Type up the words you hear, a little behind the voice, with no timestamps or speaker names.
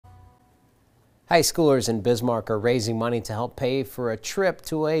High schoolers in Bismarck are raising money to help pay for a trip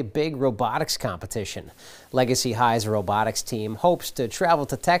to a big robotics competition. Legacy High's robotics team hopes to travel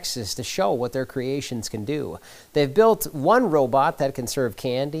to Texas to show what their creations can do. They've built one robot that can serve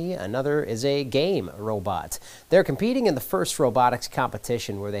candy, another is a game robot. They're competing in the first robotics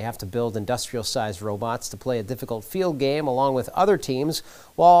competition where they have to build industrial-sized robots to play a difficult field game along with other teams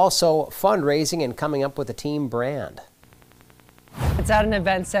while also fundraising and coming up with a team brand. It's at an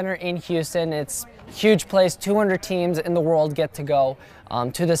event center in Houston. It's a huge place. 200 teams in the world get to go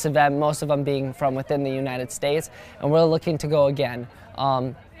to this event, most of them being from within the United States, and we're looking to go again.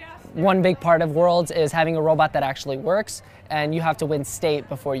 One big part of Worlds is having a robot that actually works, and you have to win state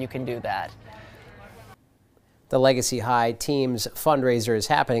before you can do that. The Legacy High team's fundraiser is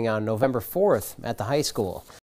happening on November 4th at the high school.